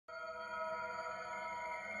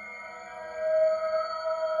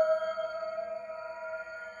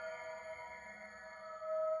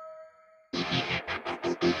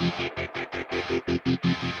What's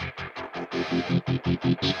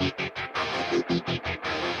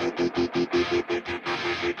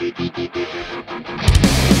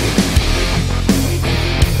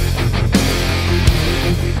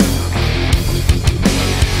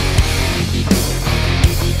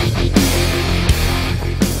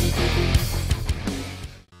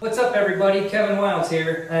up everybody, Kevin Wilds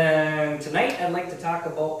here, and tonight I'd like to talk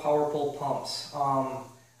about power pull pumps.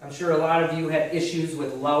 I'm sure a lot of you had issues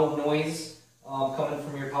with loud noise coming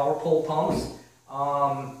from your power pull pumps.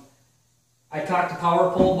 I talked to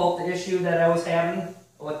Power Pull about the issue that I was having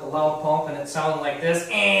with the loud pump, and it sounded like this,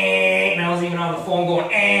 and I was even on the phone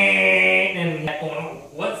going, and going,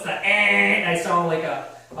 what's the, I sound like a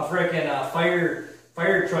freaking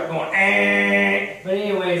fire truck going, But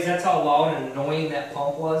anyways, that's how loud and annoying that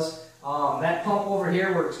pump was. That pump over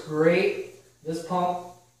here works great. This pump,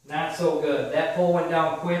 not so good. That pull went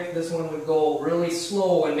down quick. This one would go really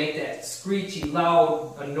slow and make that screechy,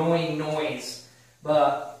 loud, annoying noise.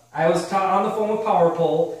 But I was on the phone with Power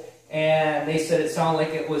Pull, and they said it sounded like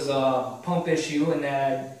it was a pump issue, and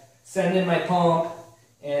that I'd send in my pump,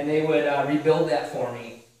 and they would rebuild that for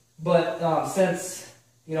me. But since,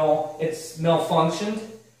 you know, it's malfunctioned,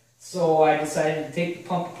 so I decided to take the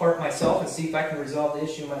pump apart myself and see if I can resolve the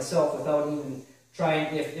issue myself without even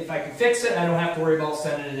trying. If I can fix it, I don't have to worry about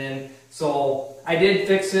sending it in. So I did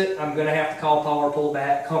fix it. I'm going to have to call Power Pull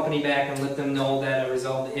company back and let them know that I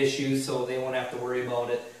resolved the issue so they won't have to worry about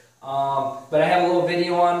it. But I have a little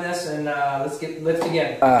video on this, and let's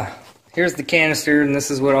begin. Here's the canister, and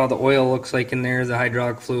this is what all the oil looks like in there, the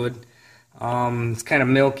hydraulic fluid. It's kind of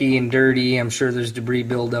milky and dirty. I'm sure there's debris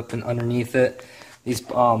buildup underneath it. These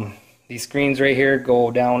screens right here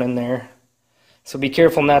go down in there. So be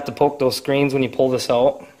careful not to poke those screens when you pull this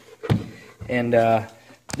out. And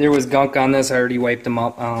there was gunk on this. I already wiped them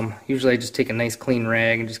up. Usually I just take a nice clean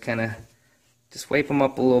rag and just wipe them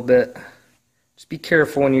up a little bit. Just be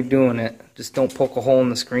careful when you're doing it. Just don't poke a hole in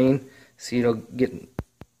the screen so you don't get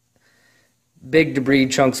big debris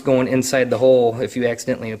chunks going inside the hole if you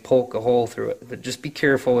accidentally poke a hole through it. But just be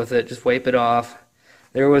careful with it. Just wipe it off.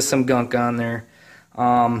 There was some gunk on there.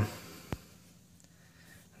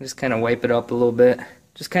 Just kind of wipe it up a little bit.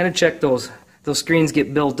 Just kind of check those screens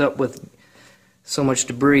get built up with so much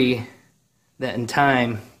debris that in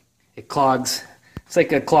time it clogs. It's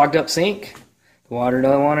like a clogged up sink. The water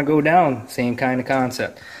doesn't want to go down. Same kind of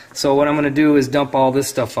concept. So what I'm going to do is dump all this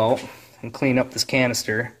stuff out and clean up this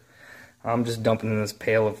canister. I'm just dumping in this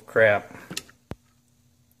pail of crap.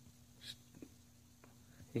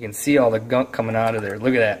 You can see all the gunk coming out of there.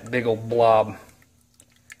 Look at that big old blob.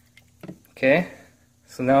 Okay,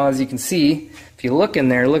 so now as you can see, if you look in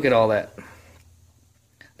there, look at all that.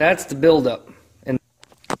 That's the buildup. And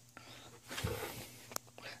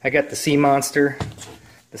I got the Sea Monster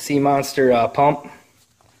pump.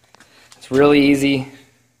 It's really easy.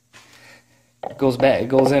 It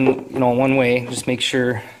goes in, you know, one way. Just make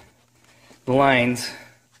sure the lines.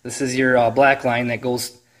 This is your black line that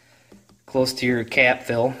goes close to your cap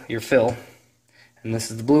fill, your fill. And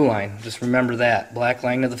this is the blue line. Just remember that. Black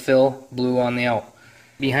line to the fill, blue on the out.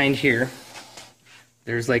 Behind here,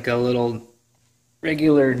 there's like a little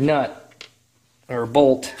regular nut or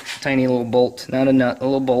bolt, tiny little bolt, not a nut, a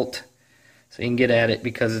little bolt. So you can get at it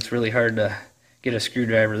because it's really hard to get a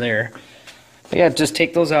screwdriver there. But yeah, just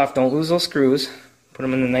take those off. Don't lose those screws. Put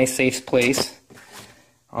them in a nice safe place.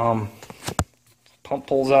 Pump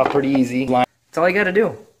pulls off pretty easy. That's all you got to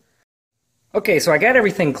do. Okay, so I got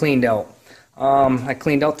everything cleaned out. I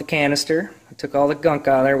cleaned out the canister. I took all the gunk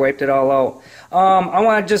out of there, wiped it all out. I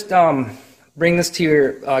want to just bring this to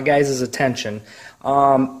your guys' attention.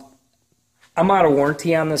 I'm out of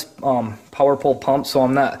warranty on this power pull pump, so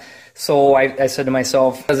I'm not. So I said to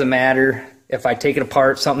myself, it doesn't matter if I take it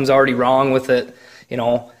apart, something's already wrong with it. You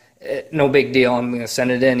know, no big deal. I'm going to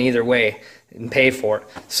send it in either way and pay for it.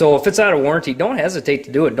 So if it's out of warranty, don't hesitate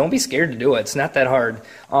to do it. Don't be scared to do it. It's not that hard.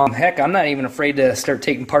 Heck, I'm not even afraid to start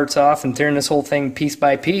taking parts off and tearing this whole thing piece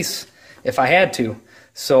by piece if I had to.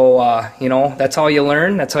 So, you know, that's how you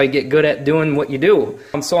learn. That's how you get good at doing what you do.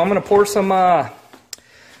 So I'm going to pour some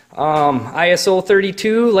ISO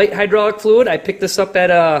 32 light hydraulic fluid. I picked this up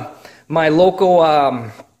at my local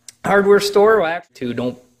hardware store. Well, actually,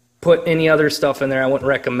 don't put any other stuff in there. I wouldn't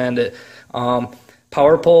recommend it.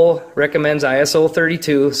 Power Pull recommends ISO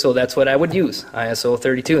 32, so that's what I would use, ISO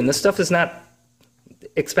 32. And this stuff is not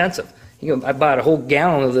expensive. You know, I bought a whole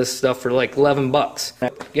gallon of this stuff for like 11 bucks.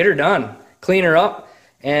 Get her done, clean her up,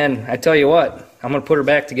 and I tell you what, I'm going to put her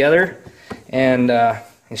back together, and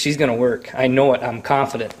she's going to work. I know it. I'm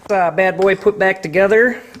confident. Bad boy put back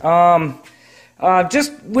together.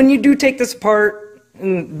 Just when you do take this apart,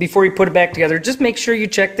 before you put it back together, just make sure you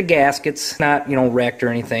check the gaskets, not, you know, wrecked or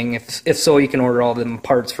anything. If so, you can order all them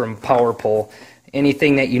parts from Power Pole.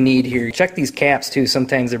 Anything that you need here. Check these caps too.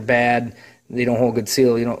 Sometimes they're bad. They don't hold good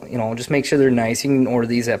seal. You know, just make sure they're nice. You can order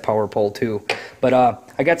these at Power Pole too. But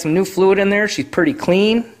I got some new fluid in there. She's pretty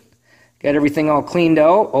clean. Got everything all cleaned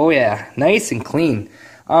out. Oh yeah, nice and clean.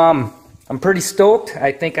 I'm pretty stoked.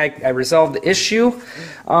 I think I resolved the issue.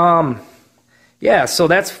 Yeah, so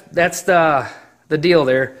that's the deal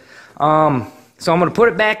there. So I'm gonna put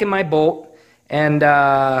it back in my boat. And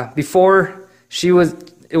before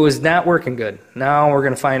it was not working good. Now I'm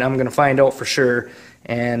gonna find out for sure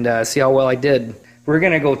and see how well I did. We're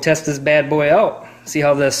gonna go test this bad boy out. See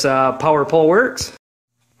how this Power Pole works.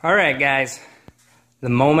 All right, guys. The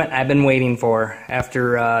moment I've been waiting for.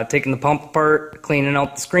 After taking the pump apart, cleaning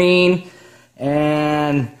out the screen,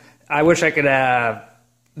 and I wish I could have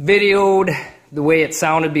videoed the way it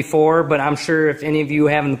sounded before, but I'm sure if any of you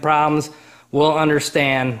having the problems will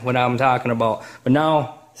understand what I'm talking about. But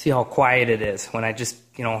now, see how quiet it is when I just,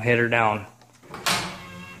 you know, hit her down.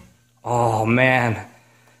 Oh, man.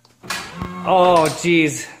 Oh,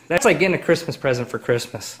 geez. That's like getting a Christmas present for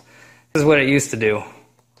Christmas. This is what it used to do.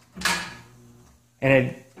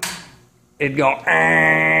 And it'd go,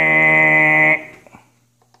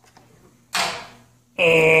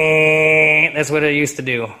 that's what it used to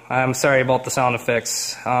do. I'm sorry about the sound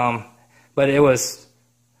effects. But it was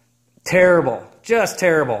terrible. Just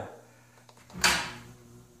terrible.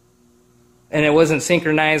 And it wasn't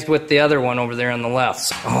synchronized with the other one over there on the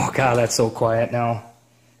left. Oh God, that's so quiet now.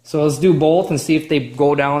 So let's do both and see if they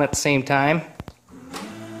go down at the same time.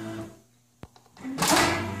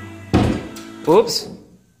 Oops.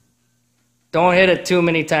 Don't hit it too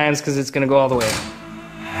many times because it's going to go all the way.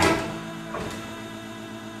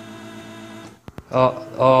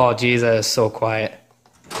 Oh, geez, that is so quiet.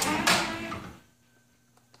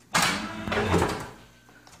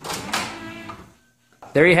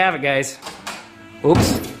 There you have it, guys.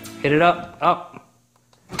 Oops. Hit it up.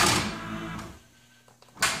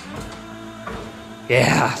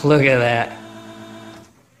 Yeah, look at that.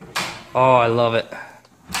 Oh, I love it.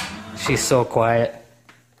 She's so quiet.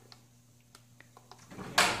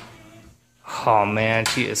 Oh man,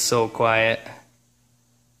 she is so quiet.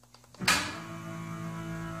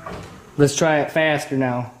 Let's try it faster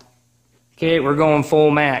now. Okay, we're going full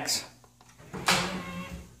max.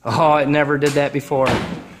 Oh, it never did that before.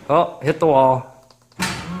 Oh, hit the wall.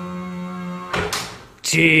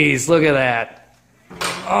 Jeez, look at that.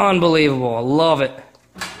 Unbelievable, I love it.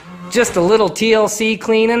 Just a little TLC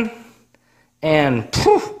cleaning, and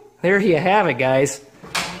poof, there you have it, guys.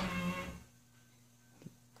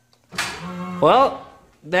 Well,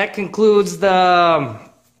 that concludes the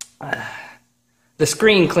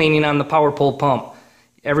screen cleaning on the Power Pole pump.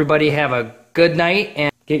 Everybody have a good night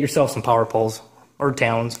and get yourself some Power Poles or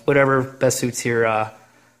Talons, whatever best suits your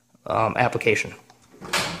application.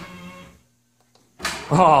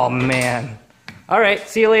 Oh man. All right,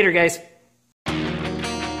 see you later, guys.